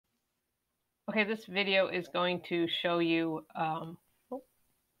Okay, this video is going to show you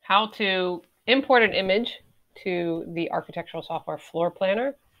how to import an image to the architectural software Floor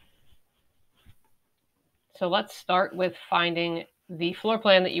Planner. So let's start with finding the floor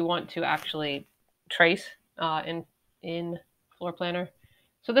plan that you want to actually trace in Floor Planner.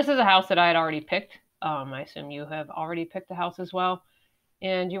 So this is a house that I had already picked. I assume you have already picked a house as well.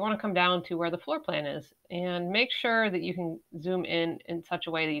 And you want to come down to where the floor plan is and make sure that you can zoom in such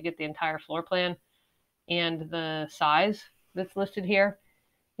a way that you get the entire floor plan and the size that's listed here.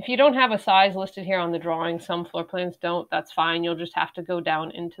 If you don't have a size listed here on the drawing, some floor plans don't, that's fine. You'll just have to go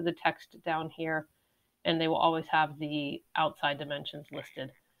down into the text down here and they will always have the outside dimensions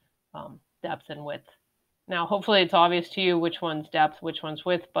listed, depth and width. Now, hopefully it's obvious to you which one's depth, which one's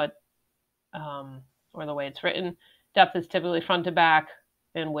width, but or the way it's written. Depth is typically front to back,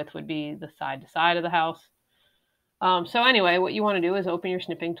 and width would be the side to side of the house. So anyway, what you want to do is open your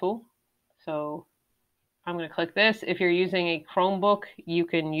snipping tool. So I'm going to click this. If you're using a Chromebook, you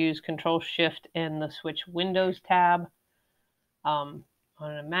can use Control-Shift and the Switch Windows tab. On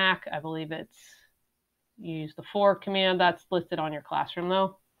a Mac, I believe it's use the 4 command. That's listed on your classroom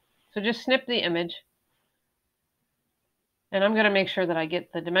though. So just snip the image. And I'm going to make sure that I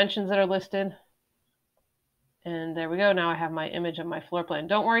get the dimensions that are listed. And there we go. Now I have my image of my floor plan.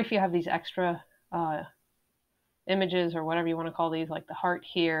 Don't worry if you have these extra images or whatever you want to call these, like the heart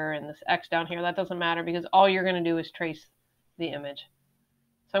here and this X down here. That doesn't matter because all you're going to do is trace the image.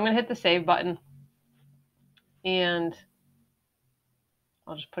 So I'm going to hit the save button and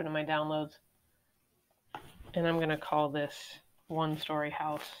I'll just put it in my downloads. And I'm going to call this one-story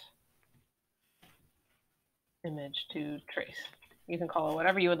house image to trace. You can call it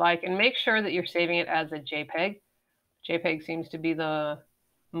whatever you would like and make sure that you're saving it as a JPEG. JPEG seems to be the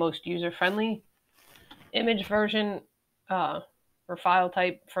most user-friendly image version or file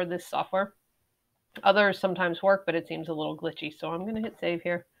type for this software. Others sometimes work, but it seems a little glitchy. So I'm going to hit save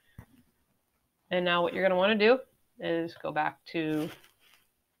here. And now what you're going to want to do is go back to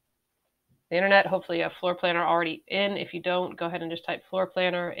the internet. Hopefully you have Floor Planner already in. If you don't, go ahead and just type Floor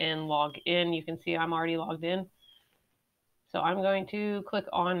Planner and log in. You can see I'm already logged in. So I'm going to click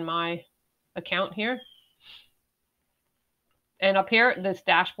on my account here. And up here, this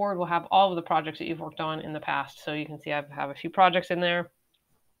dashboard will have all of the projects that you've worked on in the past. So you can see I have a few projects in there.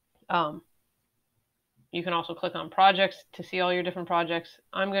 You can also click on projects to see all your different projects.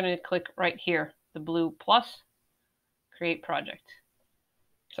 I'm going to click right here, the blue plus, create project.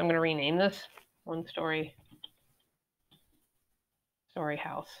 So I'm going to rename this one-story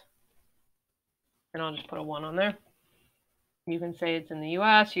house. And I'll just put a 1 on there. You can say it's in the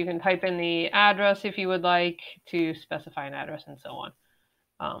US. You can type in the address if you would like to specify an address and so on.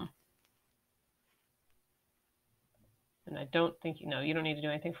 And I don't think, you don't need to do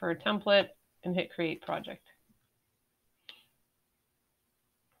anything for a template and hit create project.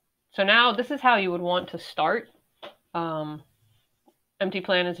 So now this is how you would want to start. Empty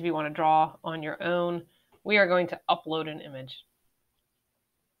plan is if you want to draw on your own. We are going to upload an image.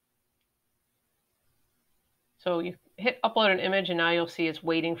 So you hit upload an image and now you'll see it's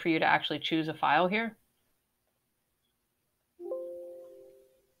waiting for you to actually choose a file here.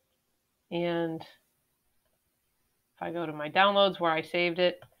 And if I go to my downloads where I saved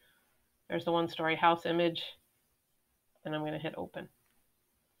it, there's the one-story house image, and I'm going to hit open.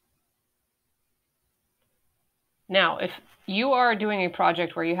 Now, if you are doing a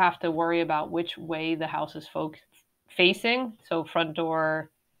project where you have to worry about which way the house is facing, so front door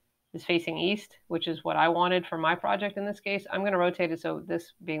is facing east, which is what I wanted for my project in this case, I'm going to rotate it so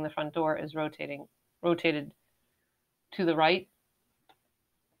this being the front door is rotated to the right.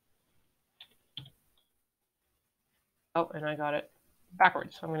 Oh, and I got it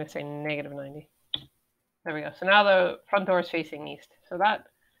backwards. So I'm going to say -90. There we go. So now the front door is facing east. So that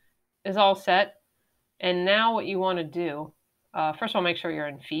is all set. And now what you want to do, first of all, make sure you're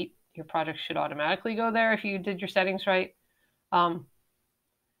in feet. Your project should automatically go there if you did your settings right.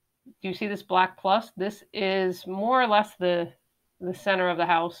 Do you see this black plus? This is more or less the center of the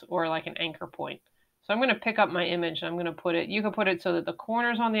house or like an anchor point. So I'm going to pick up my image and I'm going to put it, you can put it so that the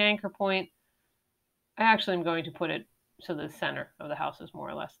corner's on the anchor point. I actually am going to put it so the center of the house is more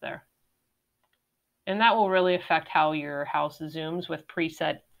or less there. And that will really affect how your house zooms with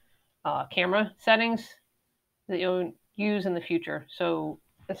preset camera settings that you'll use in the future. So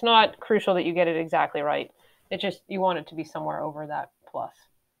it's not crucial that you get it exactly right. It's just you want it to be somewhere over that plus.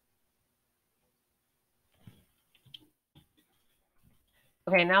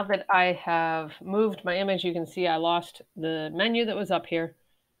 Okay, now that I have moved my image, you can see I lost the menu that was up here.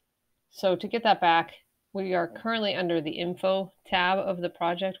 So to get that back, We are currently under the info tab of the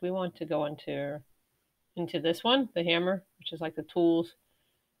project. We want to go into this one, the hammer, which is like the tools.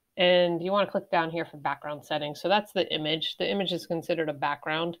 And you want to click down here for background settings. So that's the image. The image is considered a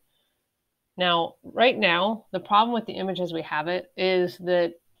background. Now, right now, the problem with the image as we have it is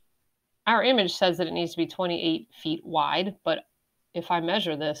that our image says that it needs to be 28 feet wide, but if I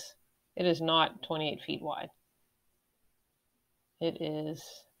measure this, it is not 28 feet wide. It is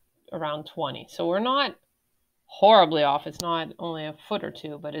around 20. So we're not horribly off. It's not only a foot or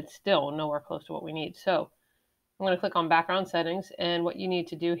two, but it's still nowhere close to what we need. So I'm going to click on background settings, and what you need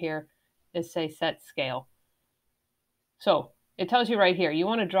to do here is say set scale. So it tells you right here, you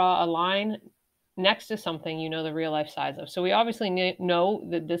want to draw a line next to something you know the real life size of. So we obviously know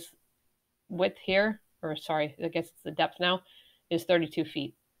that this width here, or sorry, I guess it's the depth now, is 32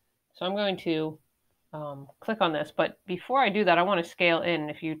 feet. So I'm going to click on this, but before I do that, I want to scale in.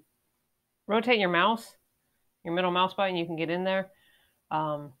 If you rotate your mouse, your middle mouse button, you can get in there,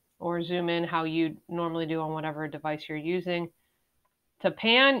 or zoom in how you normally do on whatever device you're using. To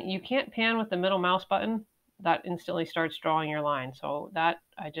pan, you can't pan with the middle mouse button. That instantly starts drawing your line. So that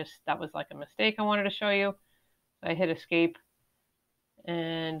was like a mistake I wanted to show you. I hit escape.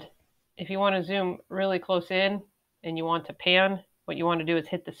 And if you want to zoom really close in and you want to pan, what you want to do is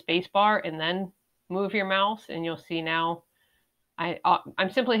hit the space bar and then move your mouse, and you'll see now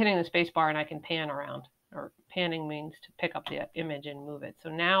I'm simply hitting the space bar and I can pan around, or panning means to pick up the image and move it. So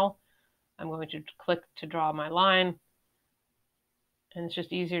now I'm going to click to draw my line, and it's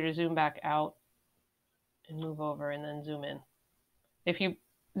just easier to zoom back out and move over and then zoom in. If you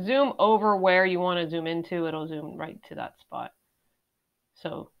zoom over where you want to zoom into, it'll zoom right to that spot.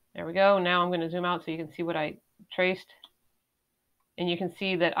 So there we go. Now I'm going to zoom out so you can see what I traced. And you can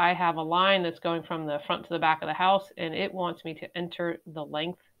see that I have a line that's going from the front to the back of the house, and it wants me to enter the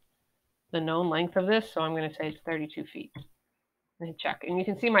length, the known length of this. So I'm going to say it's 32 feet. And check. And you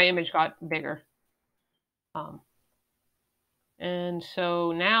can see my image got bigger. And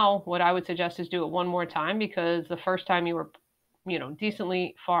so now what I would suggest is do it one more time, because the first time you were,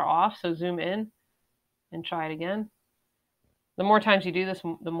 decently far off. So zoom in and try it again. The more times you do this,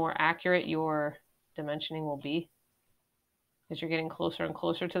 the more accurate your dimensioning will be, because you're getting closer and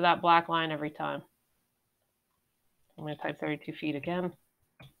closer to that black line every time. I'm going to type 32 feet again.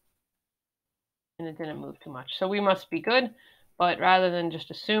 And it didn't move too much. So we must be good. But rather than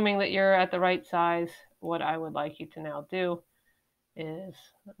just assuming that you're at the right size, what I would like you to now do is,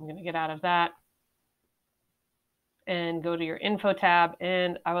 I'm going to get out of that and go to your info tab,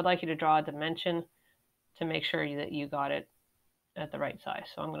 and I would like you to draw a dimension to make sure that you got it at the right size.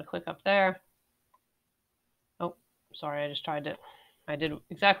 So I'm going to click up there. Oh, sorry, I did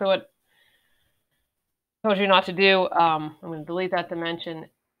exactly what I told you not to do. I'm going to delete that dimension.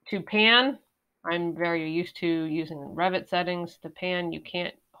 To pan, I'm very used to using Revit settings. To pan, you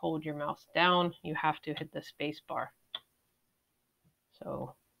can't hold your mouse down. You have to hit the space bar.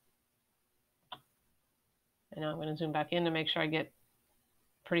 So, and now I'm going to zoom back in to make sure I get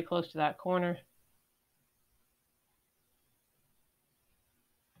pretty close to that corner.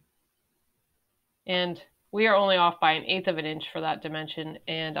 And we are only off by 1/8 of an inch for that dimension,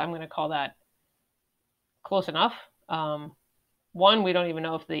 and I'm going to call that close enough. One, we don't even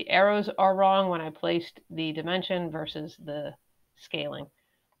know if the arrows are wrong when I placed the dimension versus the scaling.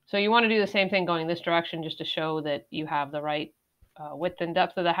 So you want to do the same thing going this direction, just to show that you have the right width and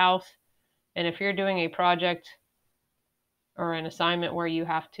depth of the house. And if you're doing a project or an assignment where you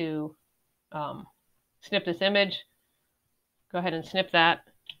have to snip this image, go ahead and snip that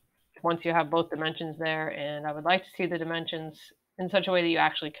once you have both dimensions there. And I would like to see the dimensions in such a way that you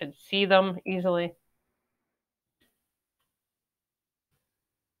actually could see them easily.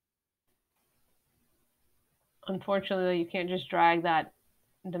 Unfortunately, you can't just drag that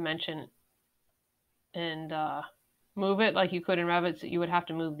dimension and move it like you could in Revit. So you would have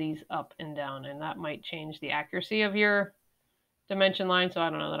to move these up and down, and that might change the accuracy of your dimension line. So I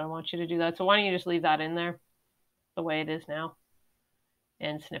don't know that I want you to do that. So why don't you just leave that in there the way it is now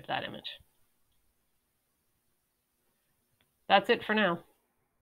and snip that image. That's it for now.